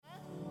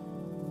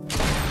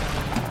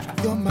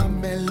You're my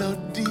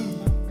melody,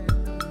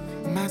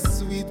 my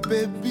sweet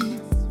baby,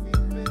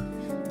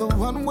 the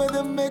one where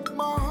they make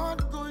my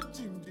heart go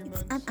jim jim.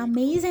 It's an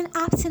amazing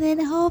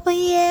afternoon over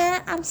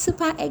here. I'm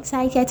super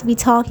excited to be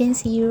talking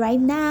to you right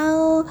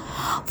now.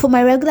 For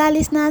my regular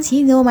listeners,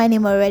 you know my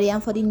name already,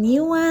 and for the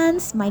new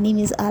ones, my name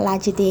is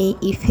Olajide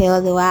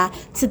Ifeoluwa.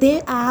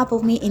 Today I have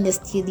with me in the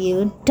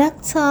studio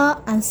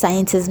Doctor and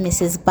Scientist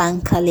Mrs.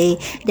 Bankole.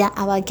 They are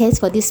our guests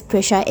for this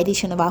special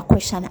edition of our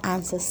question and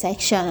answer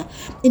section.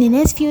 In the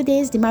next few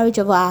days, the marriage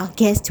of our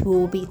guest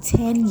will be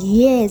 10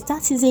 years.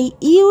 That is a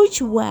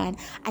huge one.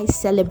 I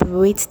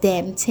celebrate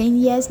them. 10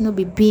 years, no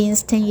be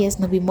beans, 10 years,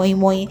 no be moi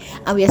moi,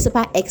 and we are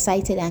super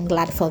excited and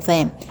glad for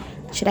them.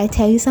 Should I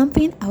tell you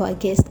something? Our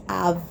guests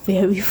are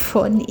very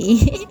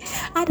funny.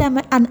 I had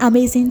an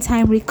amazing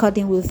time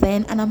recording with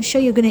them, and I'm sure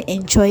you're going to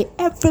enjoy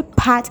every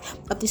part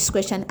of this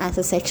question and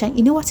answer section.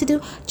 You know what to do?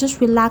 Just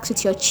relax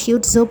with your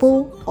chilled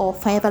Zobo or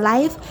Five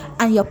Alive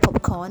and your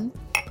popcorn,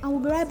 and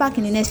we'll be right back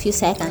in the next few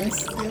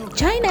seconds.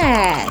 Join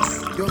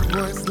us. Your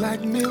voice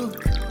like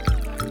milk,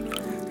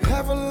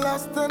 heaven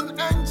lost an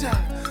angel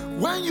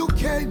when you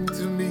came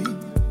to me.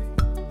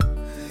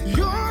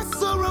 You're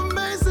so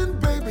amazing,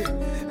 baby.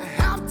 I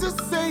have to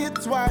say it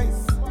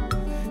twice.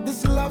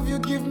 This love you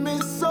give me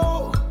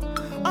so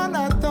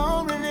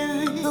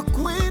unadorably. The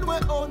queen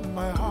will own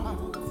my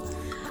heart.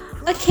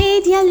 Okay,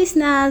 dear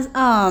listeners,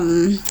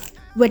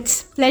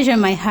 with pleasure in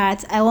my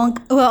heart, I want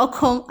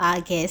welcome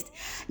our guest,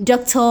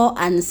 Doctor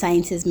and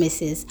Scientist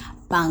Mrs.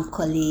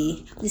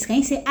 Bankole. Please, can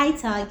you say hi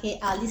to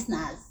our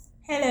listeners?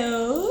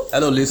 Hello.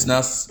 Hello,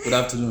 listeners. Good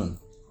afternoon.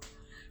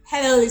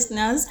 Hello,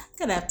 listeners.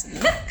 Good afternoon.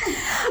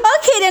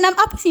 Okay, then I'm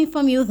happy to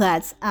inform you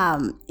that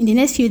in the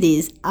next few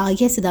days, our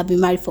guest would have been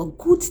married for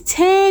good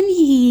 10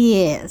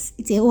 years.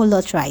 It's a whole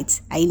lot,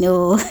 right? I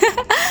know.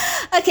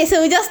 Okay,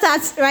 so we just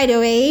start right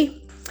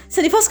away.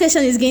 So the first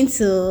question is going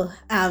to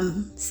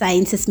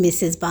Scientist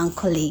Mrs.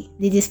 Bankole.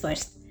 Ladies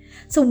first.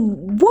 So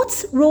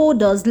what role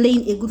does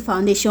laying a good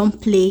foundation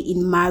play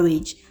in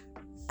marriage,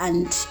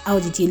 and how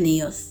did you lay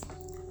yours?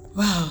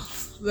 Wow.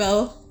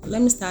 Well,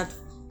 let me start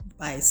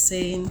by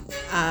saying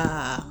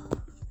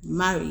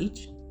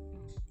marriage,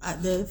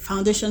 the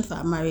foundation for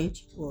our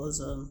marriage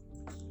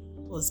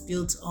was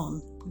built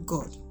on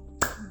God.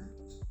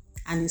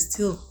 And it's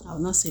still, I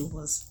will not say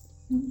was.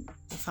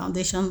 The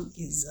foundation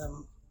is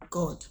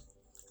God.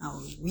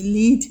 And we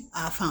lead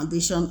our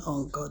foundation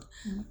on God.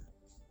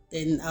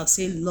 Then I'll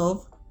say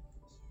love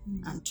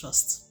and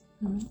trust.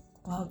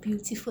 Wow,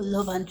 beautiful.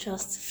 Love and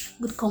trust.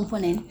 Good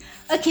component.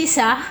 Okay,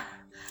 sir.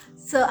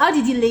 So how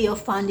did you lay your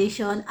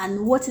foundation,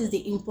 and what is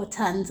the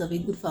importance of a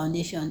good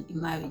foundation in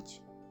marriage?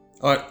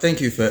 All right,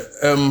 thank you.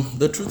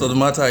 The truth of the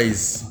matter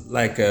is,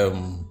 we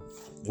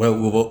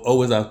will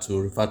always have to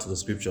refer to the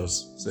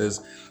scriptures. It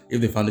says, if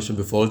the foundation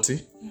be faulty,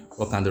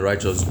 what can the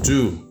righteous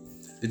do?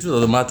 The truth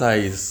of the matter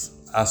is,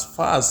 as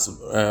far as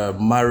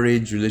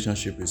marriage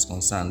relationship is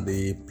concerned,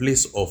 the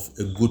place of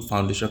a good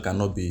foundation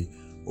cannot be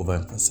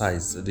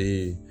overemphasized.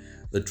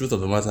 The truth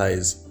of the matter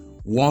is,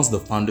 once the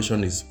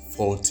foundation is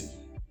faulty,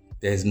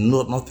 there is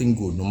nothing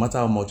good. No matter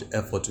how much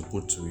effort you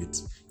put to it,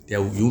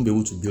 you won't be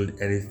able to build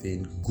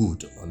anything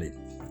good on it.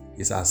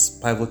 It's as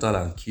pivotal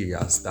and key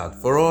as that.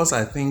 For us,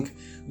 I think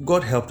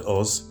God helped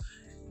us.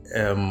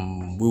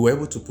 We were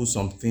able to put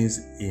some things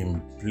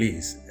in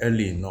place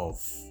early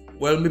enough.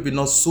 Well, maybe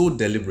not so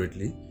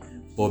deliberately,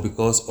 but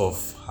because of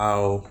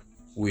how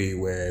we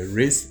were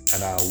raised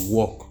and our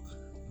walk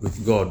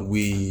with God,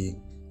 we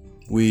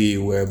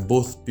were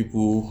both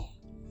people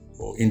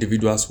or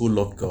individuals who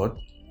loved God.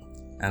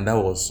 And that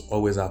was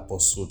always our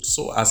pursuit.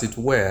 So as it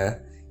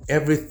were,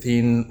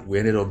 everything we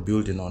ended up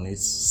building on it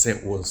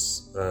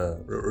was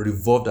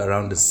revolved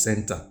around the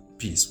center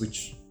piece,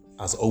 which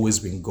has always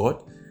been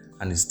God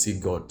and is still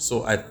God.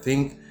 So I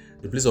think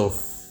the place of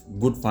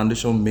good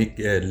foundation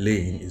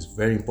laying is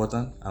very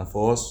important. And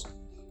for us,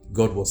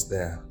 God was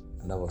there.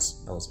 And that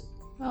was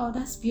it. Wow,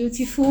 that's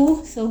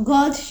beautiful. So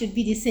God should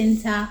be the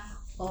center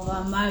of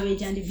our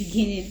marriage and the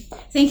beginning.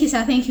 Thank you,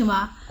 sir. Thank you,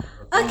 ma.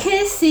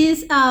 Okay,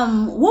 sis,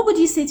 what would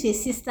you say to a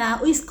sister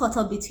who is caught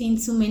up between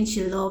two men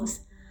she loves,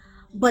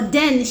 but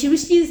then she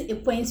reaches a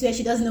point where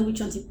she doesn't know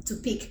which one to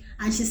pick,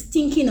 and she's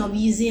thinking of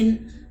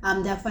using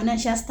their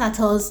financial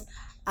status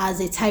as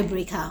a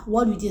tiebreaker?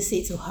 What would you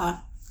say to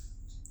her?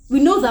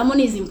 We know that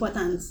money is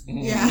important.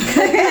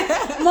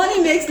 Yeah. Money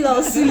makes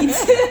love sweet.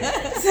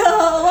 So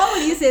what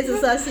would you say to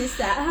such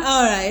sister?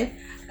 All right.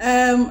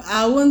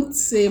 I won't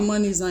say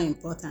money is not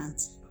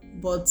important,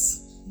 but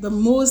the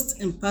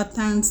most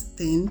important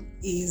thing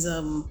is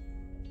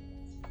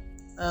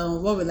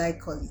what will I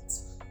call it?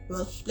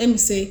 Well, let me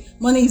say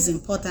money is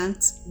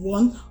important,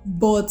 one,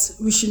 but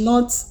she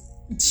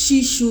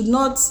should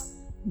not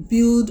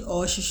build,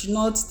 or she should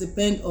not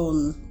depend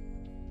on,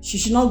 she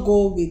should not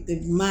go with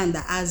the man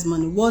that has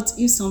money. What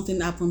if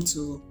something happened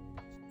to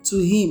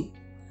him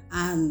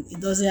and it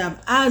doesn't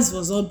have, ours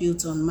was not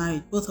built on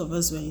marriage. Both of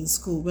us were in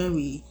school when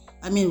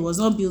it was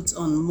not built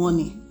on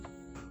money.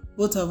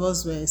 Both of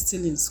us were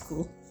still in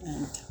school,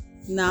 and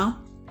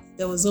now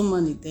there was no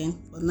money then,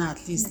 but now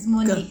at least There's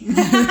money.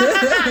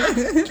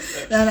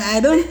 and I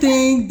don't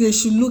think they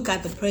should look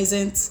at the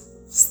present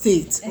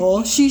state,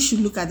 or she should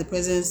look at the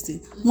present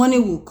state. Money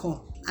will come.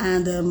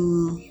 And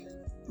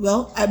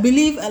well, I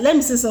believe, let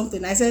me say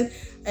something. I said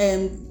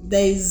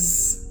there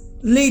is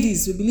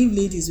ladies, we believe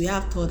ladies, we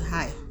have third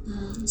eye.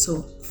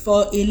 So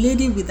for a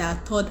lady with a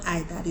third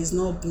eye that is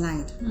not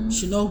blind,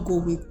 should not go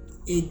with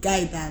a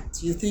guy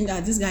that you think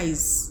that this guy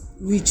is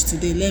rich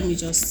today, let me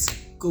just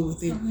go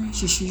with him.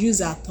 She should use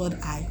her third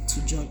eye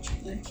to judge.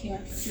 Okay.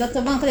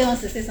 Dr. Bankole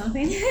wants to say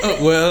something.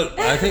 Well,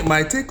 I think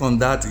my take on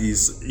that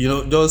is,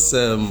 just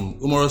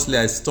humorously,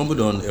 I stumbled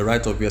on a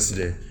write-up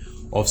yesterday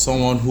of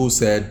someone who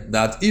said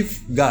that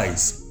if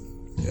guys,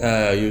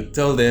 you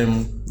tell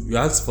them, you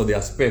ask for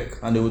their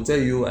spec, and they will tell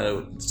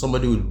you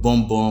somebody with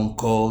bomb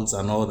calls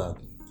and all that.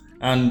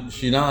 And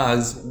she now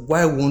asks,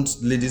 why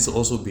won't ladies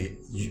also be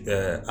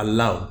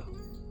allowed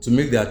to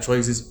make their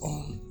choices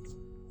on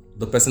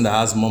the person that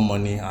has more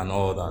money and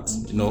all that?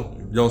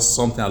 Just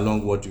something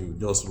along what you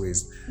just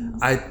raised.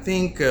 I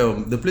think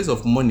the place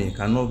of money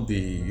cannot be,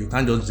 you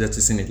can't just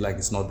jettison it like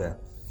it's not there.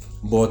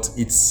 But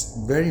it's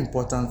very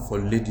important for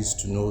ladies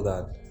to know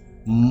that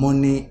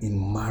money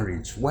in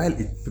marriage, while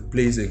it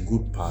plays a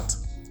good part,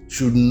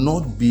 should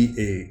not be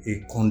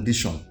a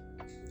condition.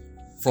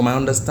 From my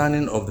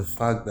understanding of the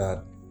fact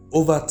that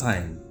over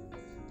time,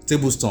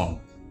 tables turn.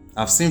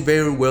 I've seen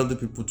very wealthy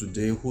people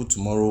today who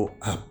tomorrow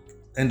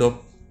end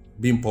up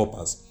being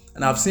paupers.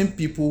 And I've seen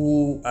people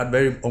who had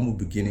very humble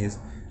beginnings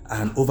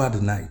and over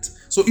the night.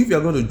 So if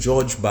you're going to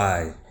judge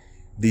by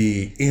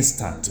the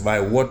instant, by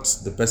what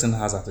the person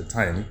has at the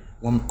time,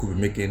 one could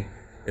be making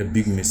a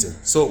big mistake.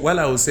 So while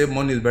I would say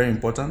money is very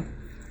important,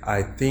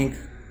 I think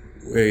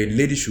a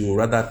lady should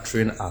rather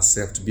train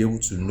herself to be able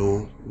to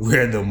know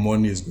where the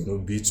money is going to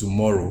be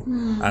tomorrow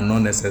and not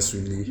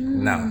necessarily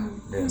now.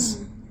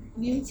 Yes.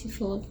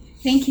 Beautiful.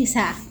 Thank you,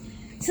 sir.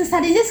 So,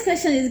 sir, the next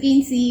question is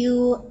going to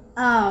you.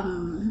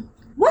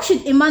 What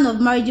should a man of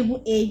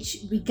marriageable age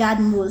regard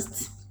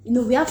most?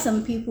 We have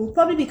some people,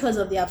 probably because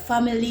of their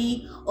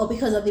family or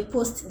because of the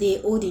post they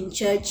hold in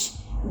church,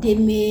 they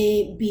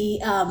may be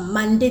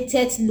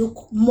mandated to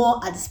look more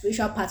at the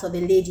spiritual part of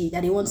the lady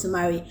that they want to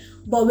marry.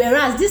 But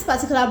whereas this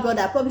particular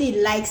brother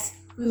probably likes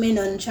women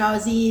on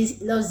trousers,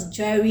 loves the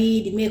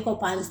jewelry, the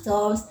makeup and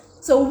stuff.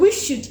 So which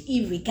should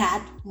he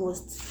regard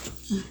most?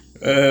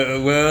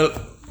 Well,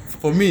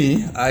 for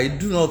me, I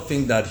do not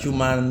think that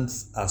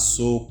humans are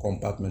so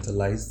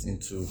compartmentalized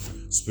into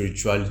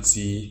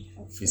spirituality,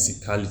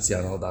 physicality,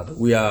 and all that.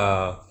 We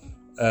are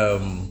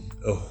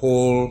a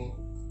whole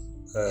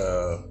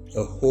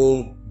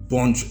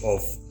bunch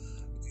of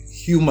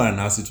human,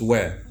 as it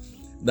were,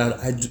 that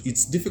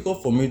it's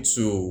difficult for me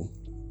to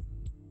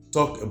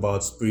talk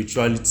about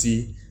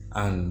spirituality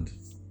and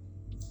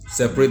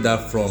separate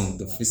that from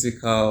the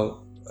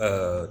physical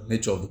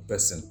nature of the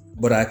person.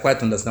 But I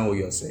quite understand what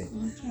you're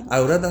saying. Okay. I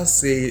would rather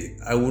say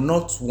I would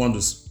not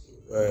want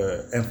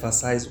to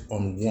emphasize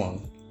on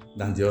one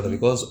than the other,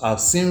 because I've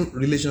seen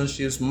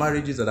relationships,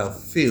 marriages that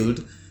have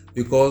failed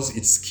because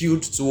it's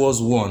skewed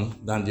towards one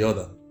than the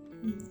other.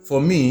 For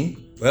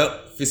me,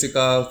 well,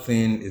 physical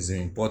thing is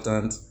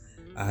important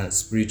and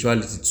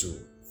spirituality too.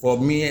 For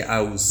me,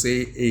 I would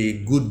say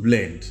a good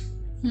blend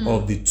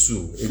of the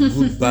two, a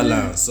good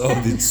balance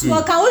of the two.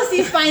 Well, can we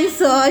still find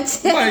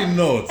such? Why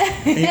not?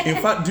 In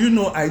fact, do you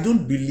know, I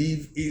don't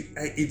believe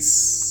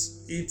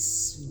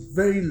it's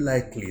very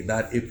likely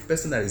that a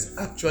person that is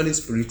actually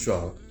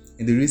spiritual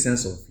in the real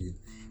sense of it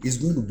is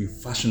going to be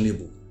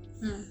fashionable.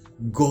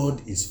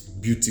 God is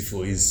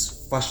beautiful,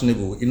 is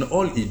fashionable. In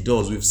all he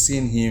does, we've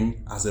seen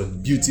him as a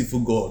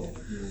beautiful God.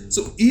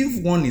 So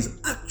if one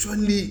is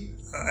actually,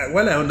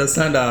 while I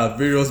understand our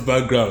various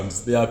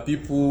backgrounds, there are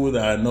people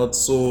that are not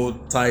so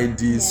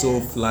tidy, so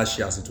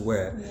flashy as it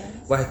were.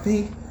 But I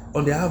think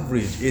on the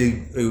average,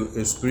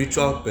 a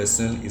spiritual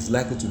person is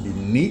likely to be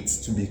neat,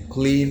 to be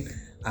clean,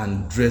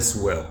 and dress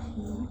well.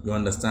 You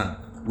understand?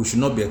 We should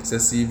not be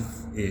excessive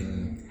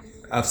in...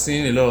 I've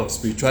seen a lot of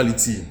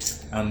spirituality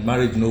and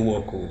marriage no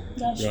work.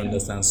 You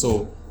understand?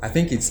 So I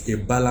think it's a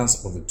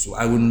balance of the two.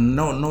 I will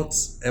not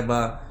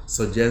ever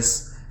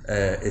suggest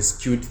a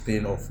skewed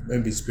thing of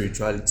maybe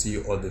spirituality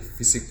or the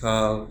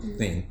physical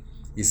thing.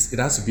 It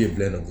has to be a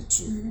blend of the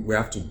two. We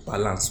have to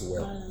balance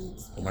well.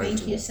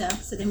 Thank you, sir.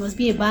 So there must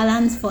be a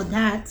balance for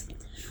that.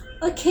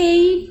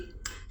 Okay,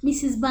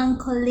 Mrs.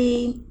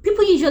 Bankole.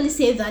 People usually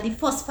say that the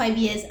first 5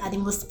 years are the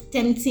most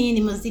tempting,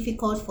 the most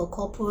difficult for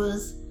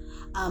couples.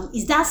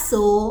 Is that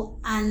so?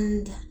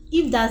 And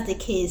if that's the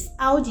case,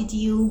 how did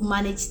you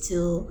manage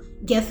to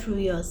get through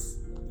yours?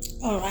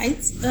 All right.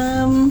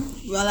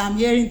 Well, I'm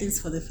hearing this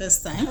for the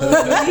first time.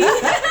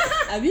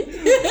 Abi?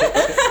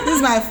 This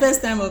is my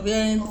first time of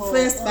hearing.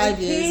 First 5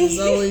 years is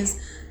always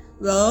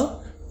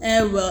well.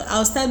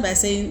 I'll start by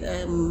saying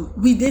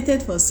we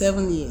dated for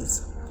 7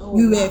 years.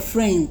 We were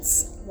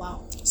friends.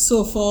 Wow.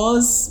 So for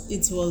us,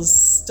 it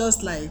was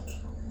just like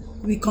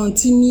we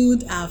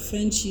continued our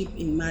friendship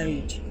in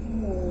marriage.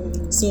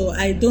 So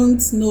I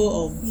don't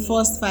know of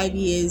first 5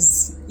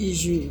 years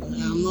issue.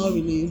 I'm not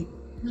really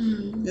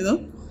You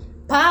know?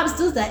 Perhaps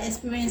those that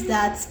experience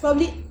that,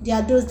 probably there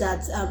are those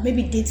that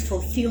maybe date for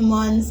a few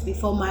months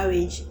before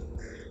marriage.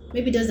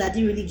 Maybe those that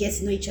didn't really get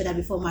to know each other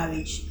before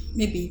marriage.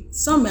 Maybe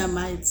some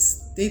might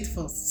date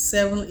for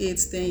 7, 8,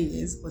 10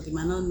 years, but they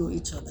might not know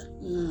each other.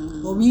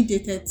 But we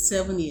dated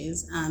 7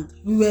 years and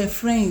we were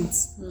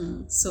friends.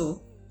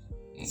 So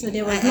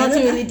there was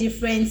nothing really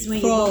different when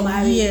you got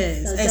married.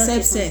 Yes, So just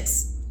except different.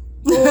 sex.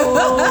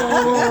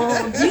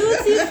 Oh,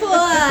 beautiful.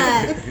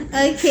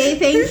 Okay,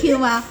 thank you,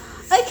 ma.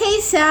 Okay,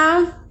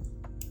 so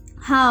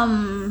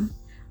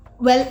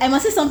well, I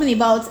must say something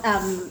about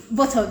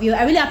both of you.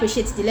 I really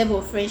appreciate the level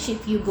of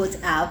friendship you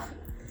both have.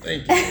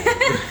 Thank you.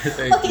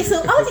 Thank Okay, you.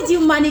 so how did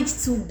you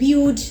manage to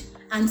build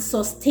and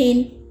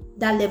sustain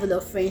that level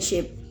of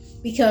friendship?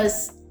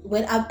 Because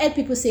well, I've heard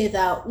people say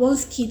that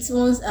once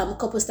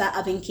couples start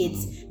having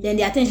kids, then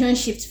the attention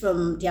shifts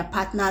from their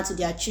partner to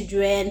their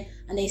children,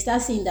 and they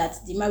start seeing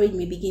that the marriage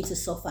may begin to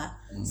suffer.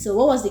 So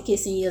what was the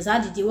case in yours?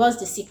 What's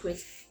the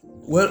secret?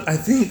 Well, I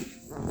think,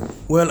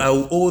 I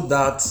owe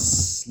that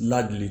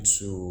largely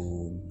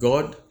to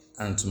God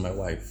and to my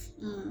wife.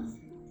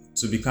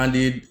 To be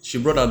candid, she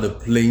brought out the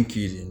plain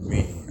kid in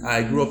me.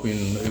 I grew up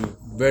in a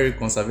very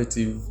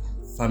conservative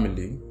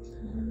family.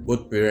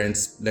 Both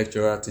parents,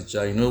 lecturer,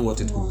 teacher, you know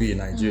what it could be in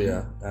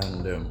Nigeria.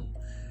 And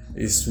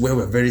it's where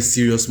we're very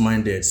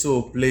serious-minded.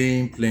 So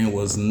playing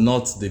was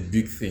not the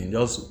big thing.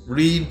 Just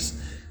read,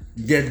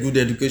 get good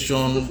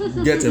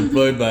education, get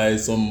employed by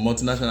some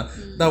multinational.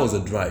 That was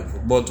a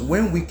drive. But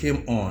when we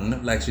came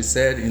on, like she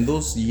said, in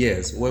those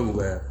years where we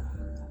were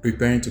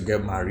preparing to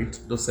get married,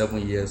 those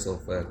 7 years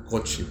of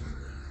courtship,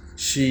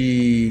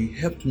 she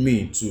helped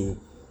me to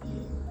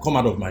come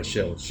out of my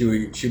shell.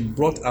 She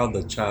brought out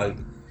the child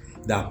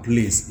that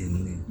plays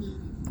in me.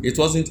 It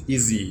wasn't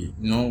easy,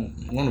 you know,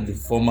 want to be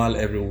formal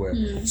everywhere.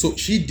 So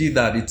she did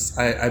that.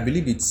 I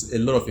believe it's a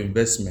lot of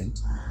investment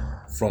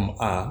from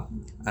her,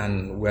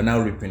 and we're now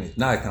reaping it.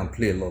 Now I can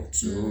play a lot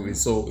too.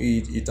 So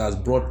it has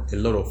brought a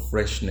lot of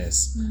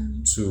freshness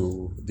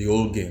to the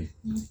whole game.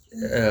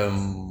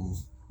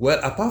 Well,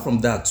 apart from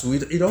that too,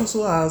 it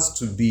also has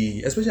to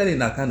be, especially in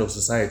that kind of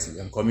society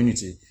and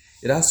community,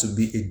 it has to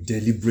be a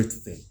deliberate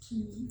thing.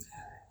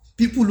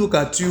 People look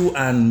at you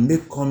and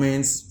make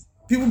comments.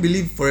 People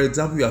believe, for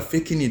example, you are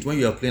faking it when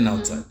you are playing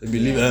outside. They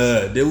believe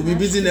they will be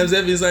beating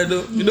themselves inside.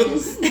 You know,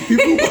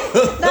 people.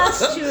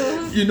 That's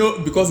true. You know,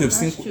 because they've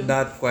seen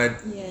that quite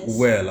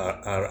well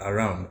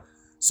around.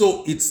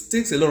 So it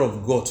takes a lot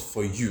of guts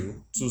for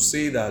you to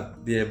say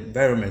that the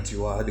environment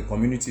you are, the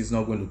community is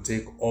not going to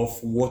take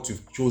off what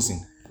you've chosen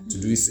to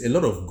do. It's a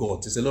lot of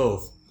guts. It's a lot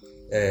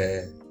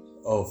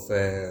of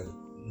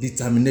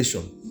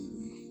determination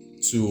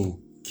to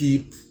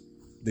keep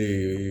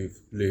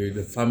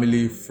the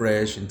family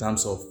fresh in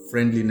terms of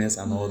friendliness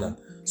and all that.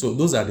 So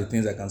those are the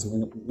things I can say.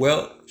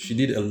 Well, she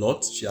did a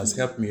lot. She has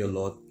helped me a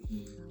lot.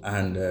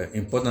 And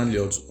importantly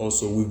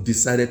also, we've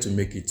decided to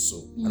make it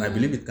so. And I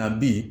believe it can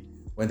be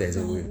when there is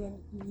a way.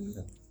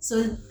 Yeah.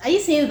 So are you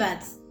saying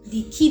that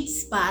the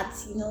kids part,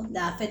 you know,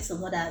 that affects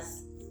some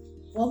others,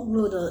 what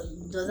role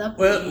does that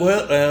play?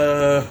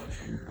 Well,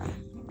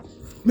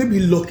 maybe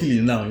luckily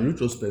now, in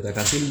retrospect, I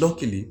can say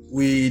luckily,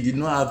 we did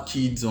not have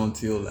kids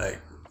until like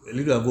a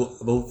little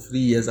about 3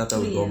 years after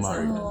we got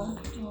married.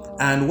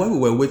 And when we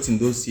were waiting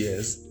those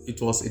years,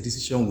 it was a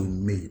decision we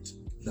made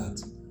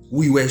that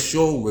we were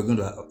sure we were going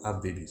to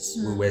have babies.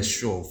 We were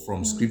sure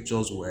from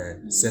scriptures were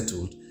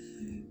settled.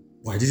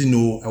 But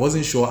I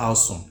wasn't sure how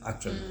soon,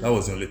 actually. That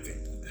was the only thing.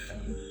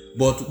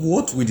 But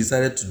what we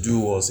decided to do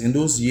was, in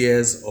those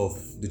years of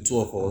the two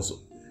of us,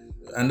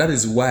 and that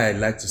is why I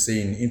like to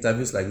say in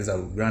interviews like this, I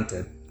will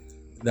granted,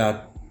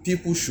 that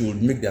people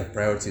should make their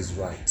priorities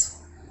right.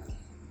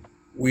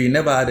 We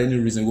never had any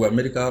reason. We were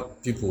medical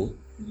people.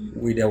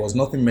 There was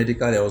nothing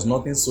medical, there was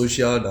nothing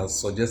social that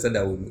suggested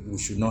that we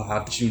should not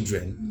have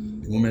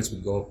children the moment we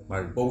got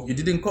married. But it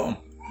didn't come.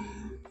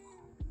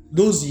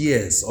 Those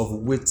years of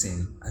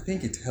waiting, I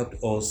think it helped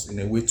us in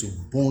a way to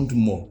bond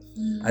more.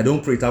 I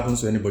don't pray it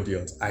happens to anybody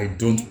else. I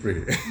don't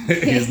pray.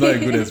 It's not a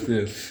good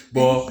experience.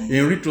 But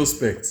in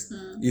retrospect,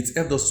 it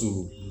helped us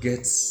to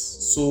get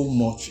so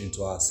much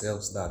into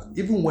ourselves that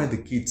even when the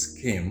kids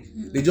came,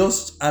 they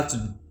just had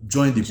to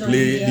join the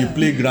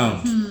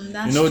playground.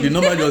 The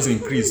number just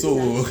increased.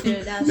 So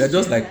they're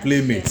just like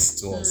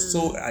playmates to us.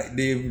 So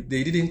they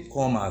didn't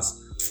come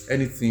as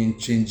anything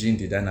changing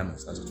the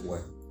dynamics, as it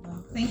were.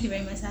 Thank you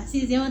very much. Sis,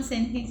 do you want to say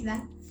anything to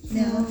that?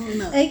 No.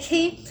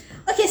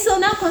 Okay, so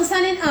now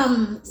concerning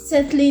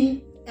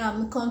settling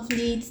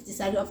conflicts,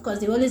 disagreement, of course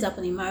they always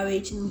happen in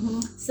marriage.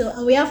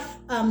 So we have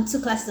two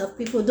classes of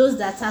people: those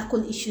that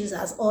tackle issues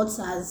as odds,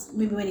 as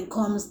maybe when it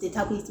comes they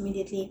tackle it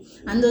immediately,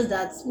 and those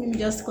that maybe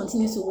just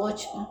continue to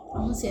watch. I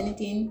won't say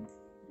anything.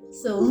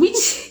 So which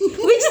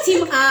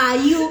team are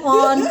you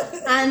on,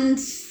 and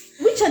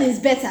which one is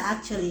better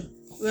actually?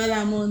 Well,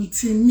 I'm on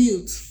team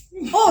mute.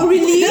 Oh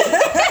really?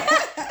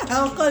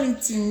 I'll call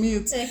it team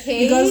mute. Okay.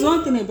 Because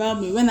one thing about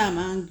me, when I'm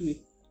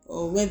angry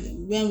or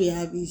when we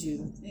have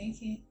issues,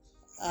 Okay.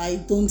 I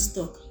don't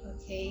talk.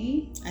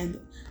 Okay.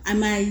 I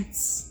might,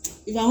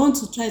 if I want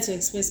to try to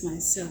express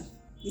myself,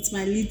 it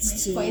might lead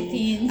to,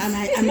 things. and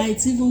I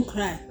might even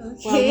cry.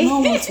 Okay. But I will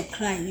not want to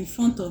cry in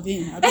front of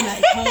him. I'll be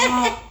like,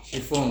 oh, She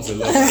forms a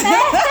lot.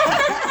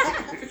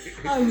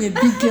 how will a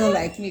big girl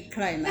like me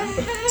cry now?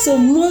 So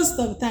most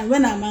of the time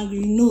when I'm angry,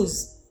 he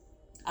knows,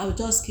 I'll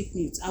just keep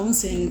mute. I won't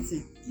say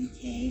anything.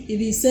 Okay. If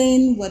he's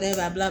saying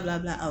whatever, blah, blah,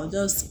 blah, I'll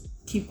just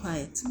keep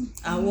quiet.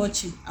 I'll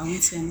watch him. I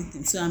won't say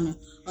anything. So I'm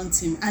on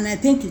team. And I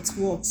think it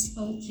works.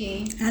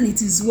 Okay. And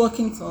it is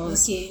working for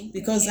us. Okay.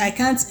 Because I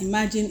can't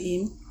imagine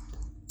him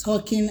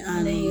talking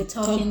and then you're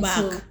talking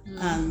talk back. too.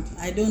 And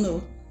I don't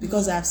know.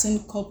 Because I've seen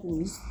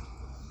couples,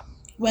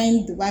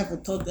 when the wife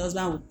would talk, the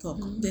husband would talk.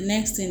 The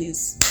next thing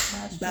is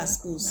That's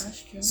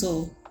goes. true.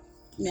 So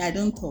I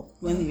don't talk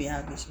when we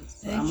have issues.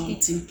 So I'm on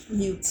team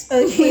mute.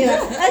 Okay.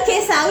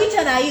 Okay, sir, which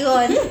one are you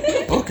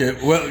on? Okay,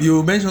 well,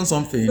 you mentioned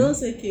something. Don't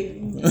say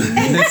Kevin.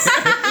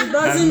 It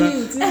doesn't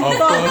mute.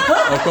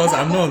 It's Of course,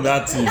 I'm not on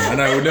that team,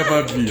 and I will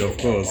never be, of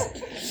course.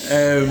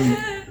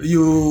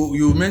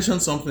 You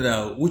mentioned something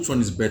that which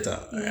one is better.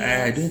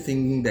 I don't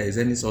think there is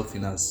any such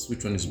thing as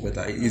which one is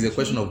better. It is a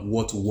question of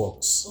what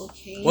works.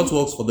 Okay. What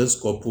works for this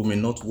couple may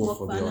not work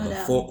for the other.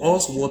 another. For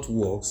us, what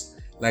works,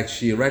 like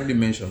she rightly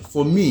mentioned,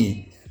 for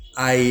me,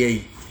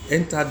 I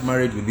entered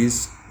marriage with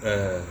this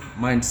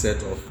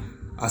mindset of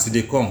as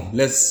they come,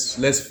 let's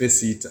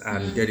face it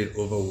and get it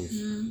over with.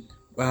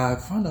 But I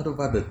found out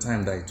over the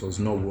time that it was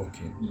not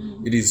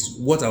working. It is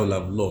what I would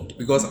have loved,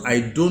 because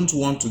I don't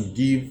want to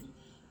give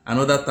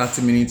another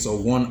 30 minutes or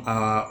 1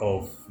 hour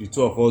of the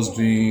two of us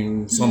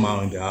doing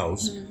somehow in the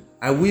house.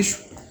 I wish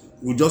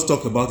we just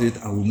talk about it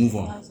and we move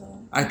on.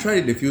 I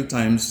tried it a few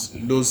times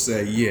those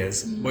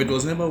years, but it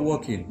was never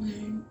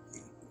working.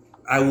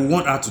 I would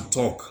want her to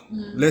talk.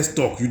 Let's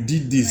talk. You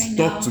did this. Right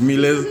talk now. to me.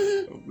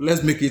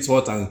 Let's make it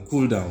hot and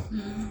cool down.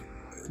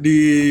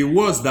 The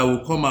words that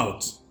will come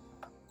out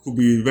could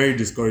be very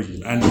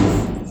discouraging and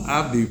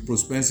have the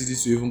propensity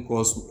to even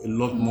cause a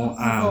lot more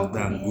harm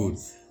than good.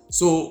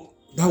 So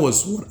that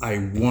was what I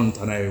want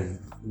and I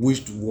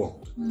wished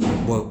worked.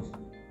 But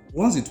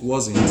once it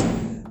wasn't,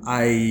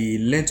 I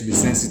learned to be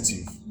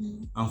sensitive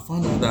and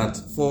found out that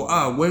for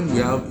her, when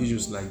we have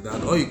issues like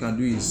that, all you can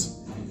do is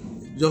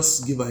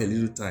just give her a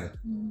little time.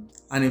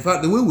 And in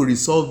fact, the way we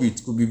resolve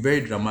it could be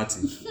very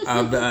dramatic.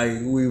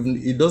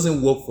 It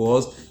doesn't work for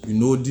us. You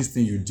know this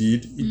thing you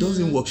did. It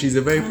doesn't work. She's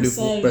a very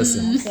playful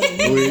person.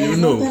 You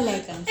know,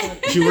 Like I'm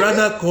talking. she would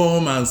rather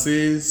come and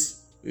say,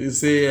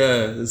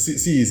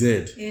 see his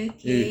head.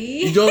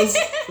 Okay. Just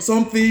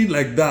something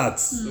like that.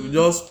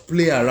 Just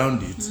play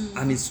around it,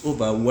 and it's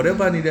over.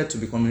 Whatever needed to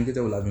be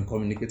communicated will have been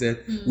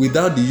communicated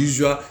without the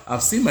usual.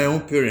 I've seen my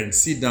own parents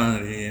sit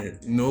down,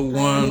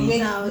 one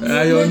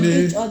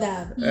ironing. Each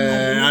other.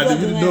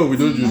 No, we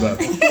don't do that.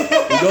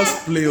 We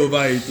just play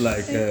over it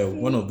like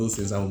one of those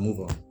things and we move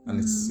on, and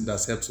it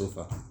has helped so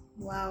far.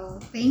 Wow.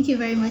 Thank you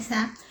very much,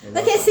 sir.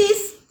 Okay,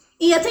 sis.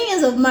 In your 10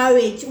 years of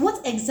marriage,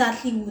 what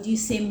exactly would you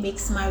say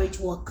makes marriage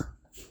work?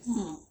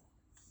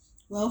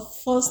 Well,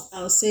 first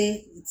I'll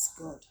say it's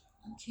God.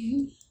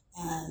 Okay.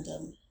 And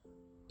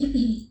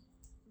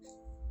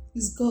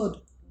it's God.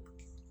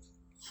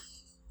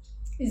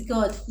 It's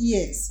God.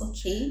 Yes.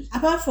 Okay.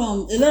 Apart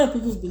from, a lot of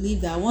people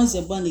believe that once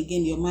you're born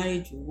again, your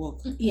marriage will work.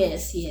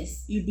 Yes.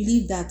 You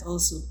believe that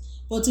also.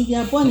 But if you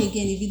are born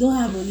again, if you don't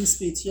have Holy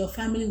Spirit, your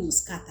family will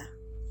scatter.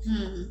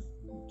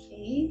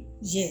 Okay.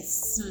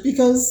 Yes.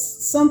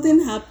 Because something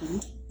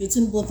happened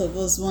between both of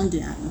us one day,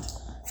 and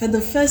for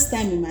the first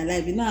time in my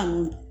life, I'm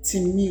on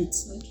team mute.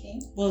 Okay.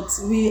 But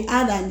we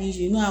had an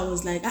issue. I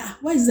was like,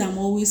 why is it I'm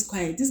always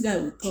quiet? This guy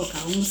will talk,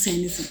 I won't say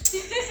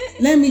anything.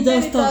 Let me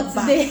just talk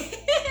back.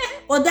 Today.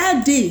 But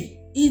that day,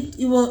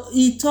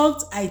 he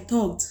talked, I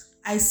talked.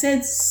 I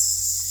said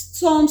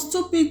some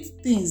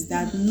stupid things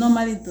that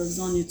normally does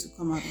not need to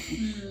come out of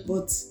me.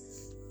 But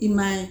in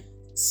my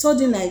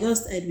suddenly, I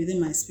just heard within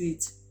my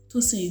spirit,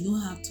 Tosin, you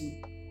don't have to.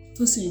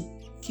 Tosin,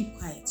 keep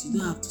quiet. You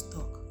don't have to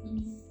talk.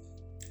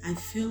 I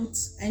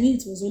knew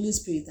it was Holy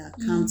Spirit that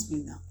calmed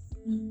me down.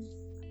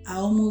 I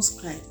almost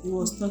cried. He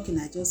was talking,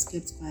 I just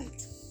kept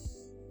quiet.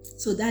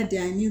 So that day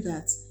I knew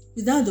that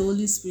without the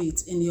Holy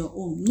Spirit in your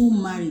home, no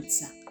marriage,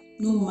 sir,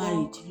 no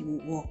marriage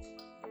will work.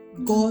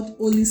 God,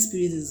 Holy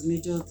Spirit is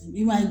major thing.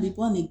 You might be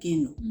born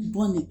again.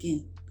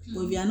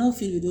 But if you are not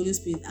filled with the Holy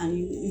Spirit and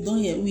you don't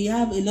hear, we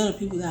have a lot of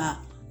people that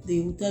they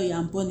will tell you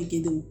I'm born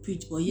again, they will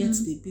preach, but yet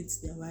they beat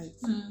their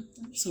wives.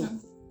 So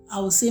I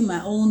will say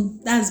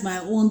that's my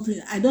own.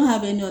 I don't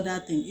have any other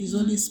thing. It's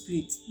Holy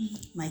Spirit,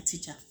 my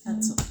teacher.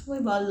 That's all.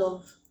 What about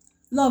love?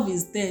 Love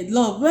is dead.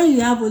 Love, when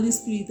you have Holy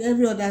Spirit,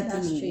 every other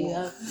thing will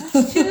work.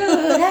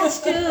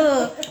 That's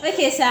true.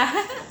 Okay, sir.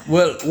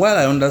 Well, while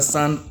I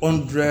understand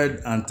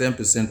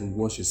 110% of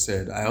what she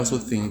said, I also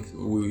think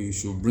we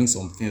should bring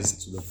some things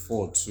to the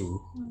fore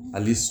too,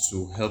 at least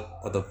to help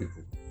other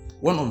people.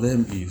 One of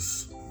them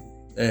is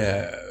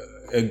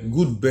a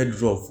good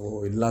bedrock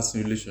for a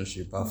lasting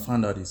relationship. I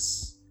found out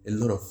is a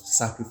lot of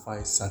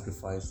sacrifice.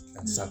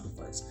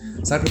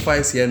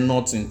 Sacrifice here,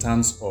 not in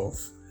terms of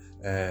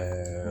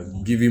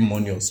giving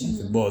money or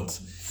something, but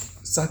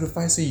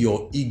sacrificing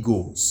your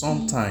ego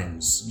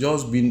sometimes,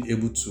 just being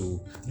able to,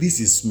 this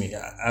is me,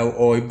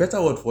 or a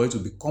better word for it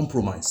would be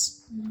compromise.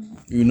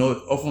 You know,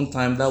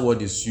 oftentimes that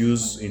word is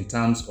used in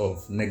terms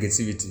of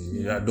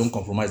negativity. Don't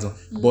compromise.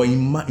 But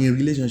in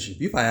relationship,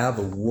 if I have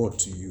a word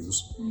to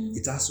use,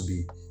 it has to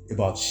be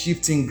about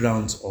shifting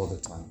grounds all the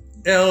time.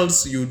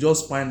 Else, you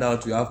just find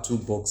out you have two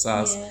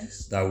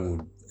boxers that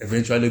would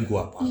eventually go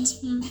apart.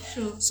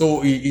 Sure.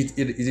 So it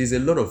is a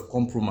lot of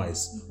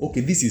compromise.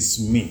 Okay, this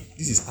is me.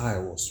 This is how I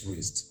was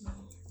raised.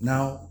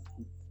 Now,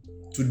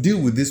 to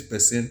deal with this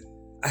person,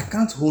 I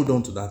can't hold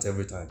on to that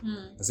every time.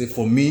 I say,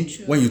 for me,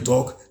 when you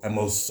talk, I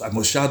must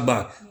shout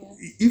back.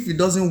 If it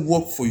doesn't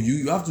work for you,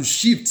 you have to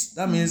shift.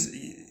 That means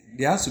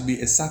there has to be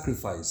a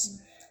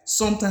sacrifice.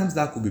 Sometimes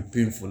that could be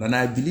painful, and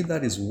I believe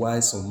that is why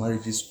some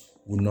marriages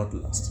will not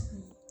last,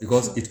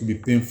 because it could be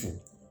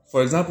painful.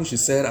 For example, she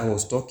said I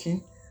was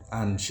talking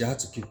and she had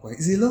to keep quiet.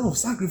 It's a lot of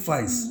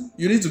sacrifice.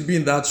 You need to be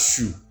in that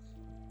shoe.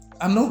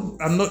 I'm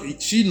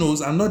not. She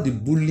knows I'm not the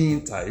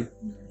bullying type.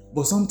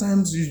 But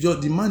sometimes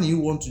the man you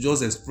want to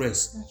just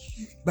express.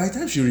 By the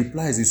time she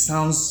replies, it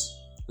sounds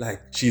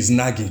like she's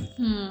nagging.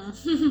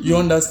 You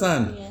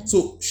understand? Yeah.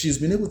 So she's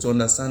been able to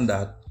understand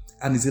that.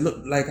 And it's a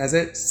lot, like I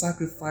said,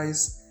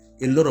 sacrifice,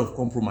 a lot of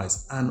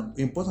compromise, and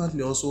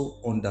importantly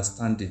also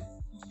understanding.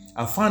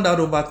 I found out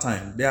over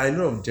time, there are a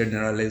lot of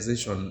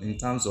generalization in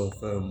terms of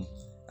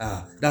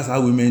that's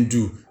how women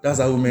do. That's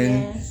how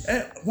women.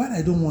 While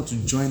I don't want to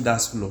join that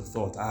school of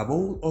thought, I have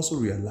also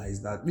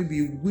realized that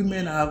maybe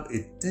women have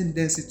a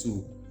tendency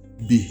to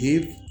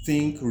behave,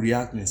 think,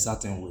 react in a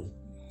certain way,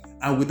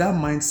 and with that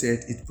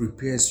mindset, it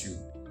prepares you.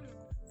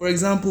 For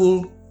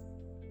example,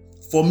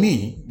 for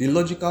me, the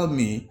logical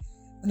me,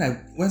 when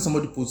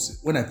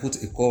I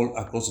put a call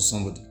across to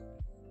somebody,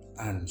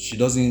 and she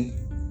doesn't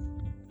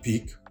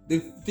pick. The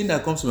thing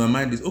that comes to my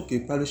mind is, okay,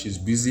 probably she's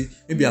busy.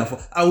 Maybe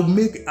I will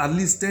make at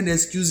least 10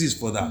 excuses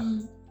for that.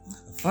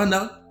 I found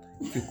out,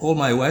 if you call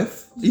my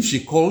wife, if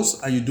she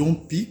calls and you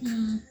don't pick,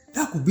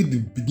 that could be the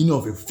beginning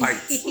of a fight.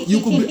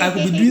 I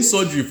could be doing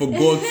surgery for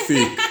God's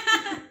sake.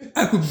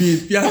 I could be in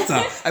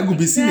theater. I could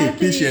be seeing a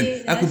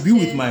patient. I could be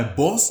with my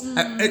boss.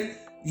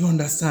 You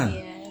understand?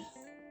 Yes.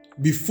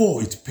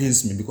 Before, it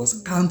pains me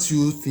because can't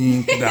you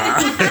think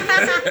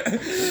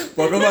that?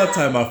 But over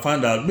time, I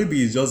found out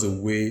maybe it's just a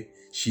way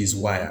she's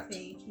wired.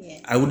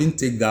 I wouldn't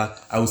take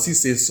that. I would still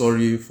say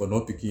sorry for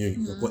not picking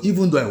you. But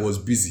even though I was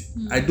busy,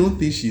 I don't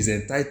think she's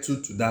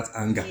entitled to that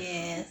anger.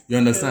 Yes. You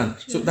understand?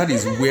 True. So that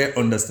is where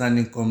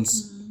understanding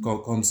comes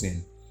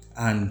in,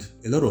 and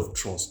a lot of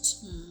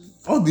trust.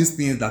 All these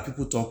things that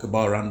people talk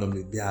about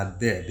randomly, they are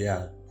there. They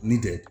are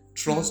needed.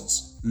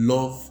 Trust,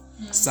 love,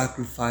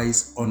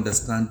 sacrifice,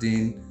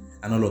 understanding,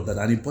 and all of that.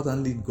 And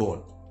importantly,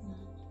 God.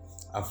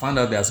 I found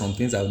out there are some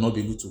things I will not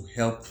be able to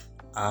help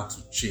her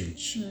to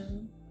change.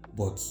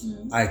 But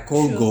I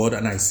call God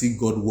and I see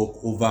God work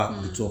over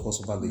the two of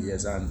us over the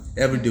years, and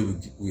every day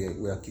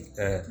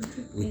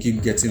we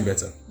keep getting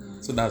better.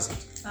 So that's it.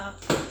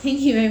 Thank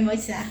you very much,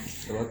 sir.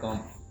 You're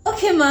welcome.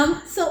 Okay,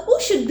 ma'am. So who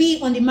should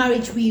be on the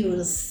marriage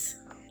wheels?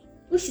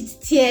 Who should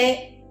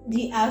steer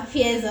the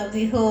affairs of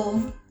the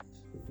home?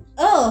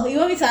 Oh, you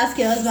want me to ask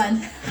your husband?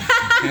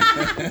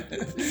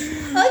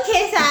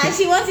 Okay, sir.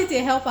 She wanted to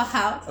help her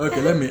out.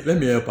 Okay, let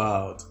me help her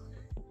out.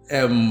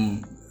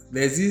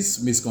 There's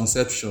this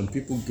misconception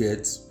people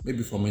get,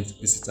 maybe from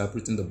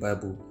misinterpreting the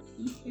Bible,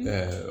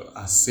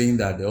 as saying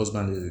that the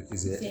husband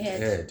is a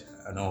head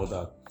and all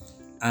that.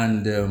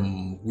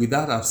 And with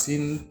that, I've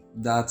seen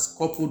that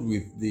coupled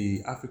with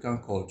the African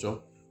culture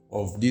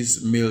of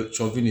this male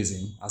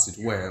chauvinism, as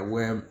it were,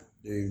 where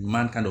the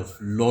man kind of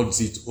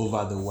lords it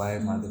over the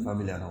wife and the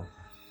family and all.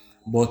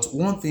 But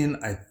one thing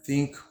I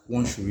think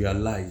one should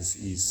realize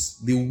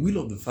is the will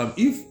of the family.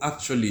 If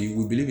actually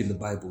we believe in the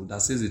Bible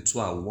that says the two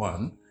are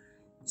one,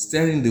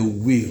 steering the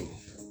wheel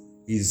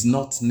is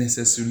not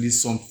necessarily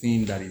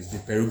something that is the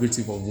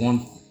prerogative of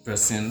one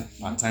person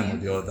at time or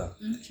the other.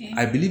 Okay.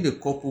 I believe a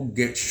couple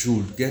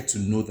should get to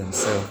know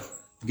themselves,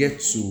 get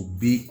to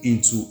be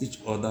into each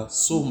other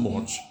so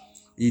much.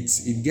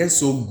 It gets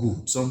so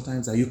good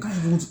sometimes that you can't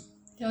even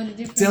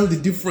tell the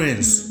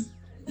difference.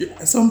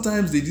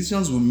 Sometimes the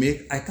decisions we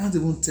make, I can't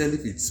even tell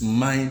if it's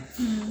mine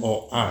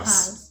or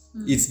ours.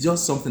 It's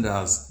just something that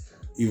has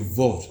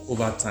evolved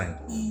over time.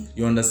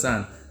 You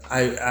understand?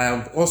 I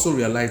have also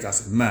realized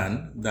as a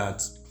man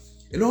that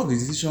a lot of the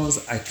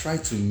decisions I try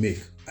to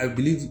make, I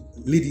believe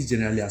ladies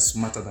generally are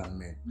smarter than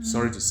men.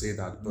 Sorry to say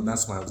that, but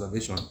that's my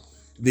observation.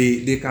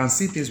 They can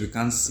see things we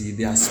can't see.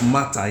 They are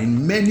smarter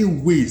in many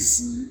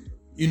ways,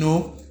 you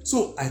know.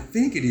 So I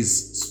think it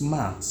is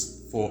smart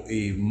for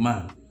a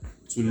man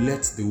to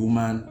let the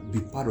woman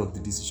be part of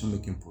the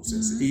decision-making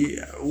process.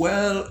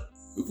 Well,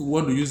 if we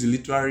want to use the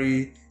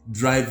literary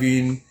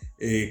driving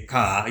a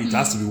car, it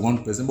has to be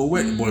one person, but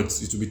it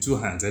will be two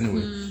hands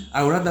anyway.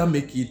 I would rather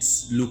make it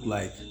look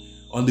like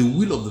on the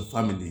wheel of the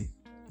family,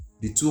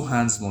 the two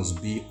hands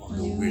must be on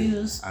the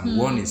wheel, and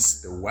one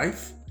is the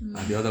wife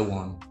and the other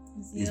one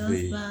is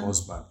the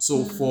husband.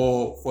 So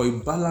for a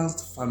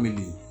balanced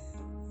family,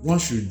 we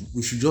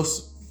should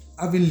just,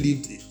 having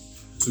lived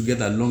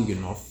together long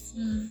enough,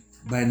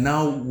 by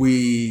now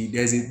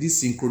there's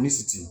this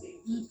synchronicity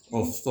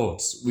of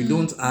thoughts. We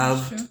don't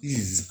have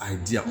this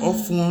idea.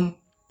 Often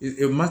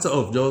it's a matter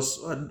of just,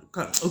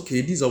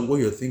 okay, these are what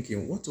you're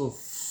thinking. What of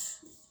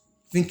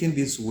thinking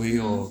this way,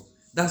 or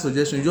that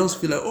suggestion? You just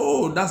feel like,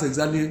 oh, that's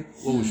exactly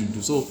what we should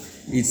do. So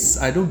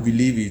I don't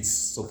believe it's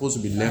supposed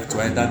to be left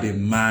to either the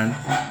man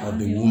or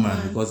the woman,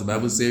 because the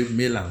Bible says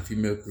male and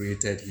female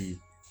created he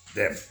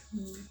them.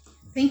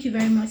 Thank you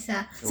very much,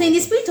 sir. So in the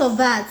spirit of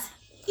that,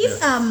 if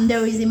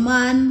there is a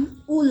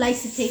man who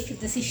likes to take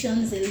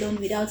decisions alone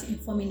without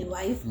informing the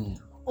wife,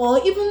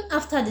 or even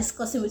after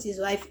discussing with his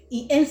wife,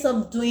 he ends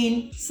up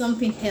doing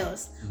something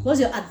else, what's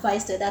your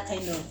advice to that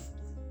kind of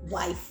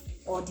wife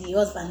or the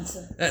husband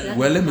too?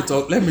 Well, let me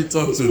talk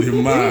to the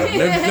man.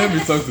 let me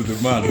talk to the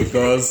man,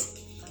 because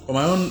from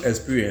my own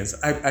experience,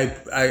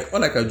 I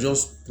all I can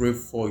just pray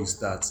for is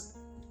that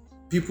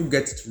people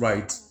get it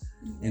right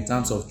in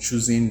terms of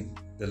choosing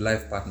the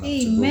life partner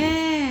to go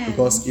with,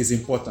 because it's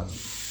important.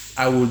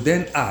 I will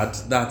then add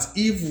that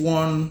if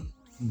one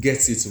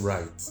gets it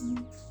right,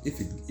 if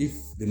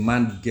the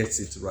man gets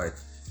it right,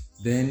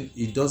 then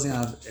he doesn't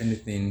have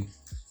anything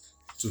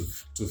to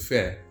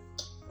fear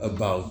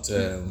about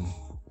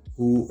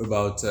we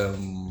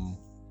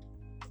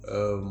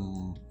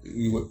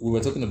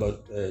were talking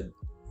about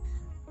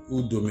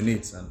who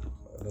dominates and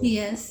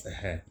yes.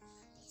 There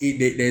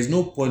is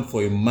no point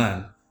for a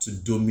man to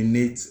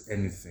dominate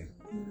anything.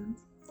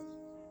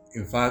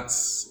 In fact,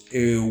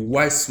 a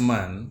wise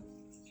man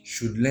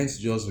should learn to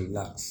just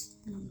relax.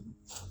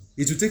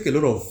 It will take a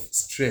lot of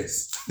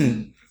stress.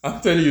 I'm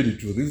telling you the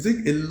truth. It will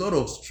take a lot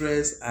of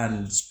stress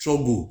and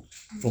struggle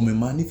from a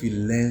man if he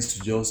learns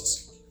to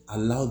just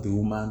allow the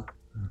woman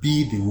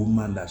be the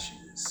woman that she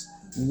is.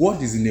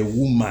 What is in a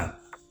woman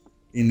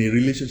in a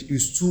relationship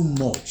is too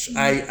much.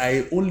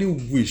 I only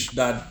wish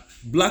that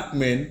black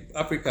men,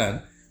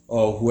 African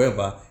or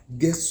whoever,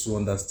 gets to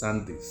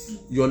understand this.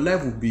 Your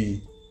life will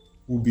be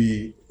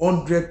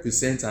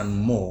 100% and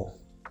more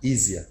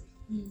easier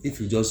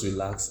if you just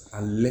relax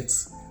and let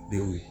the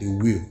will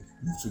move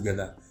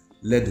together.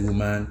 Let the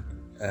woman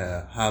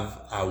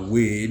have a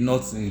way,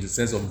 not in the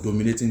sense of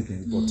dominating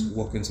things, but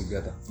working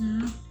together.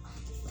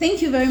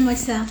 Thank you very much,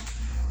 sir.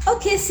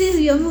 Okay, sis,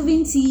 we are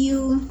moving to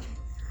you.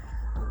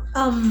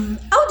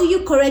 How do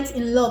you correct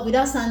in love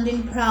without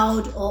sounding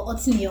proud or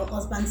hurting your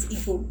husband's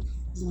ego?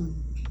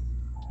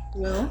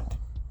 Well,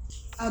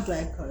 how do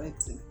I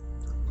correct him?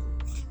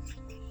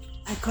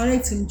 I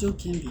correct him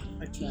jokingly,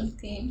 actually.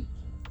 Okay.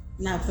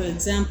 Now, for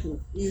example,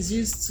 he's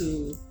used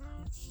to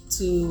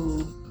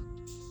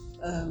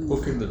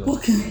Poking the nose.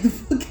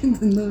 poking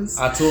the nose.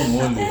 At home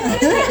only.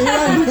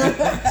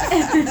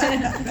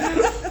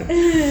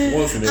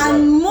 Once in a while.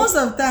 And most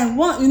of the time,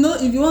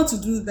 if you want to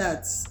do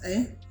that,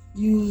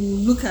 you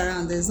look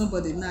around, there's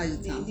nobody now you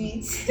can.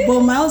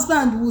 But my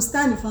husband will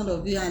stand in front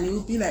of you and he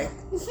will be like,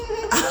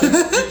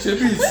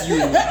 Shebi, it's you.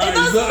 no.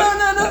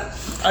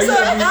 So I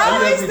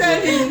always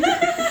tell him,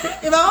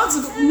 if I want to,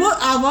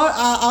 I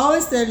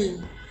always tell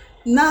him,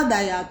 now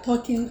that you are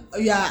talking,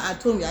 you are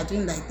at home, you are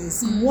doing like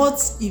this. What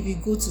if you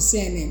go to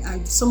CNN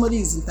and somebody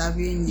is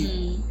interviewing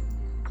you?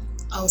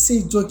 I'll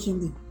say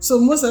jokingly. So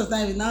most of the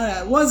time,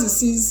 now once he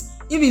sees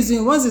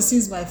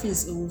my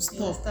face, it will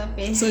stop.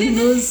 So he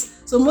knows.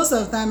 So most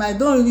of the time, I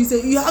don't really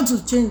say you have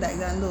to change like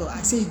that. No,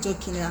 I say it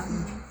jokingly.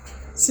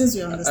 Since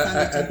we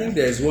understand it, I think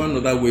there's one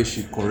other way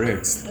she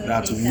corrects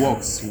that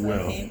works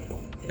well.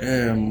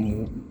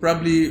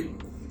 Probably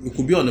it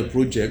could be on a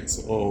project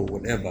or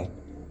whatever,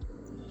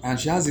 and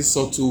she has this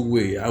subtle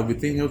way. I'll be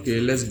thinking, okay,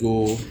 let's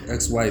go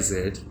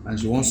XYZ, and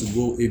she wants to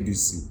go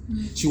ABC.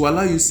 She will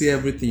allow you say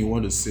everything you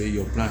want to say,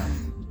 your plan.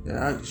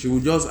 Yeah, she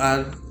will just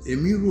add a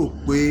mirror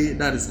way,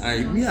 that is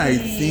I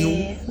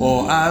think,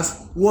 or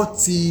ask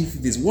what if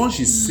this. Once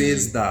she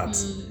says that,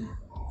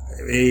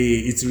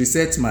 it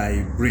resets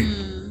my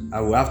brain. I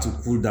will have to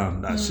cool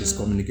down that she's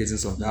communicating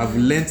something. I've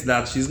learned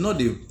that she's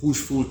not a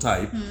pushful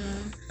type.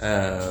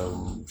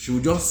 She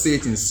will just say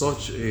it in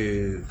such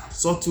a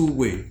subtle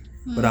way,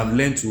 but I've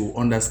learned to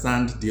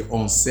understand the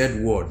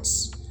unsaid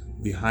words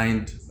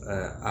behind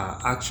our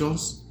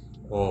actions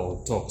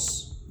or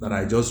talks that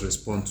I just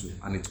respond to,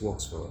 and it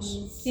works for us.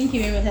 Thank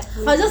you very much.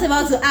 I was just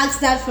about to ask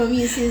that from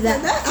you, since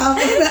that.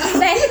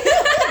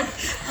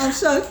 I'm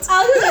shocked.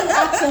 I was just going to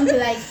ask something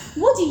like,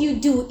 what do you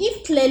do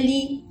if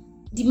clearly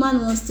the man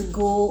wants to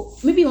go,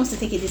 maybe he wants to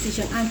take a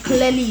decision, and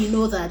clearly you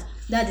know that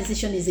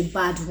decision is a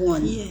bad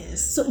one?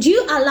 Yes. So do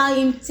you allow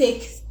him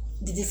take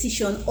the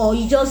decision, or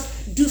you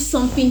just do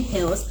something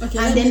else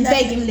and then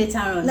beg him later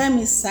on? Let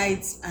me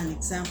cite an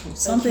example.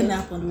 Something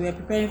happened. We were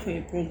preparing for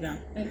a program.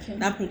 Okay.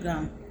 That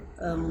program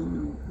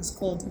is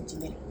called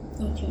Ijile.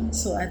 Okay.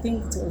 So I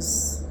think it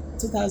was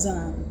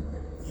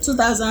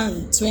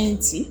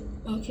 2020.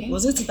 Okay.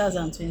 Was it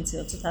 2020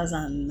 or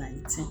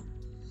 2019?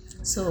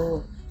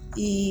 So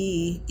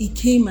he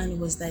came and he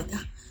was like,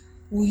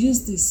 we'll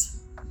use this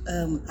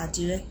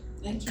Adire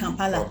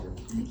Kampala,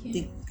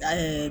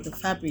 the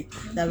fabric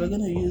that we're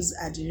going to use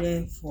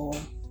Adire for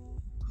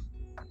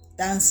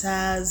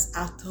dancers,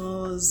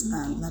 actors,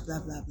 and blah blah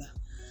blah blah.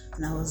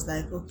 And I was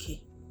like,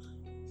 okay.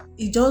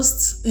 It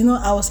just,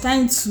 I was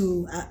trying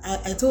to.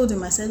 I told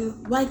him, I said,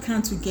 why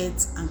can't we get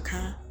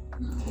Ankara,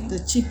 the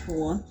cheap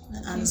one,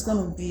 and it's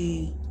gonna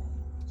be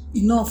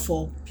enough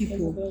for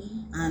people?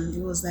 And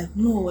it was like,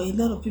 no, a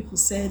lot of people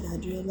said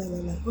Adria, blah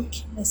blah blah.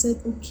 Okay, I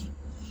said okay,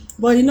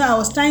 but I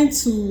was trying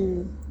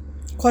to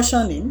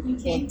caution him,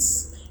 but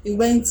it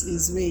went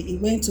his way. He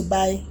went to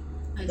buy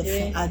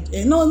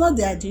no, not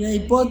the Adria. He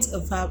bought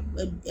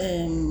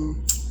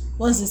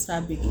what's this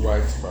fabric?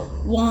 White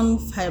fabric. One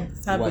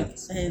fabric.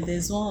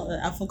 There's one.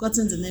 I've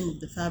forgotten the name of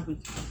the fabric.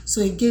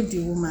 So he gave the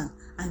woman,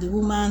 and the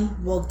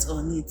woman worked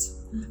on it.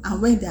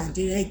 And when the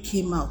Adria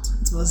came out,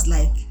 it was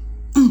like,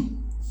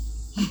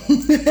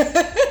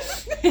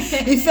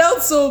 he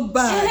felt so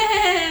bad,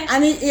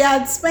 and he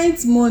had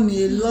spent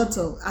money, a lot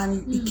of,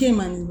 and he came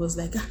and he was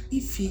like,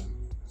 Ify,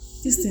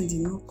 this thing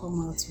did not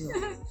come out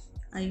well,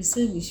 and you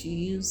said we should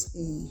use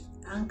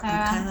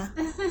Ankara.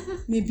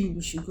 Maybe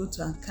we should go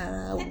to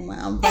Ankara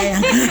and buy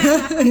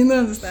Ankara.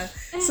 Understand?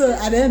 So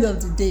at the end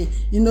of the day,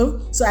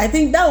 so I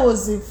think that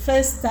was the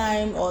first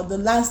time or the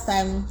last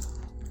time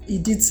he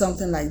did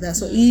something like that.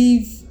 So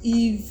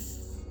if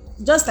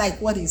just like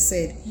what he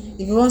said,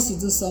 if he wants to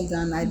do something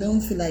and I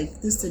don't feel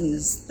like this thing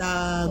is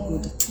that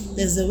good,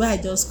 there's a way I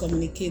just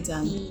communicate,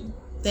 and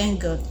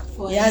thank God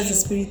he has the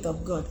Spirit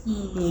of God.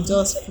 He will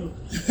just flow.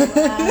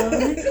 Wow.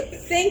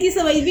 Thank you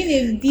so much. It's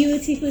been a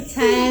beautiful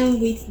time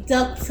with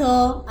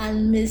Dr.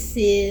 and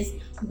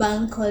Mrs.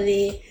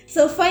 Bankole.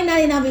 So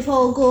finally, now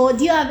before we go,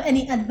 do you have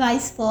any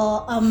advice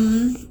for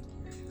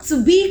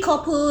to be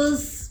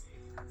couples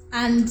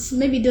and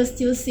maybe those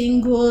still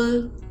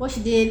single? What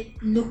should they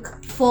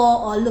look for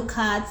or look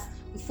at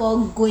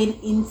before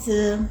going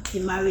into the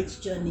marriage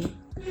journey?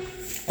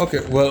 Okay,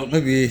 well,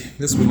 maybe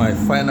this will be my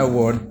final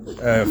word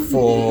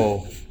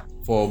for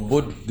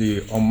both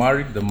the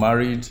unmarried, the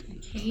married,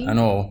 and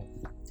all.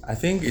 I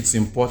think it's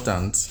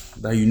important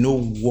that you know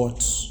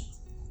what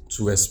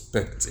to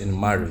expect in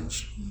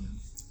marriage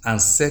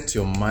and set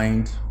your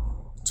mind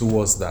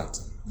towards that.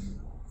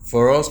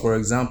 For us, for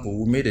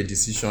example, we made a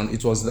decision.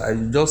 It was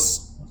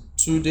just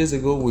 2 days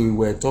ago we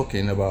were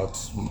talking about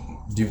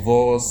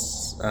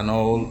divorce and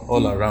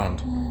all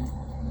around,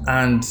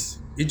 and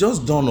it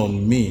just dawned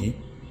on me,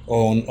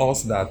 on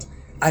us, that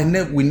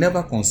we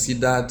never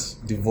considered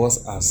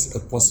divorce as a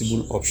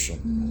possible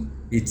option.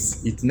 It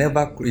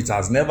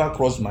has never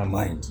crossed my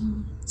mind,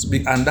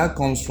 and that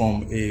comes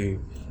from a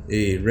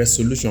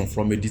resolution,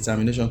 from a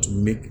determination to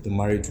make the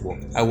marriage work.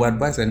 I would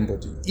advise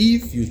anybody,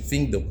 if you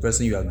think the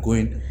person you are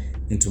going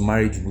into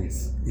marriage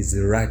with is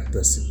the right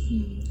person,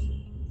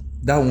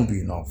 that won't be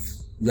enough.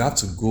 You have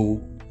to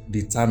go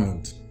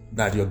determined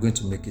that you're going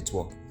to make it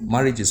work.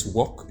 Marriage is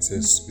work. It's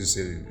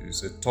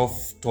a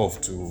tough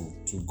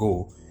to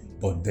go,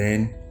 but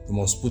then you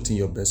must put in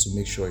your best to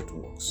make sure it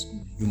works.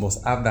 You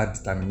must have that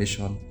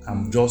determination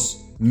and just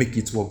make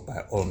it work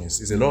by all means.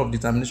 It's a lot of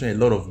determination, a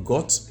lot of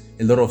guts,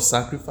 a lot of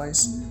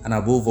sacrifice, and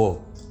above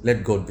all,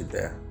 let God be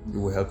there. He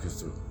will help you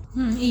through.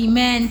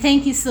 Amen.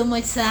 Thank you so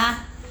much, sir.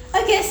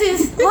 Okay,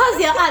 sis, what's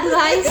your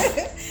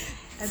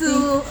advice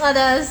to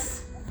others?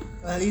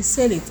 Well, you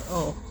said it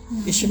all.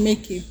 You should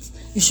make it.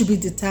 You should be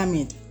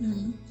determined.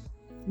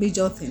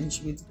 Major thing, you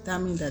should be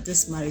determined that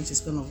this marriage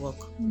is going to work.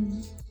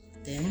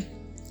 Then,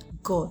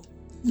 God.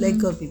 Let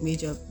God be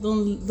major.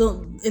 Don't.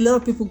 A lot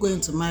of people go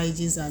into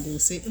marriages and they'll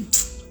say,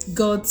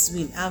 God's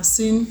will. I've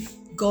seen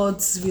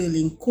God's will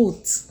in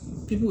quotes.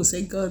 People will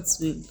say God's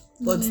will,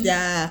 but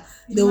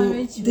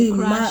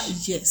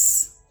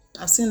yes.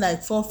 I've seen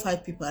like 4 or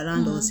 5 people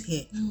around us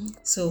here.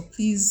 So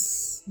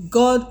please,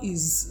 God's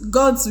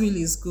will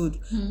is good,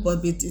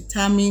 but be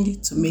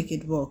determined to make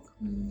it work.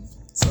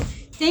 So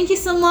thank you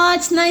so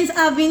much. Nice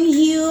having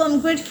you. I'm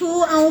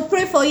grateful, and we'll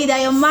pray for you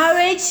that your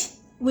marriage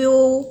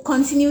will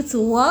continue to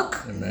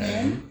work.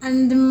 Amen.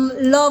 And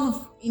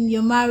love in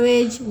your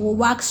marriage will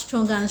work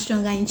stronger and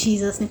stronger in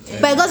Jesus' name.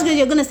 Amen. By God's grace,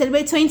 you're going to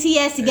celebrate 20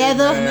 years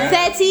together. Amen.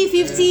 30,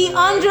 50,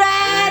 100.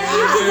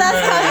 In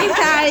Jesus' coming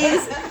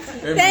times.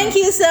 Thank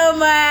you so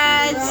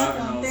much.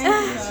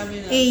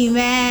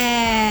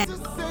 Amen.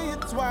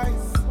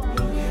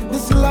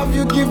 This love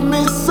you give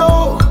me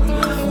so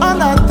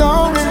unattached.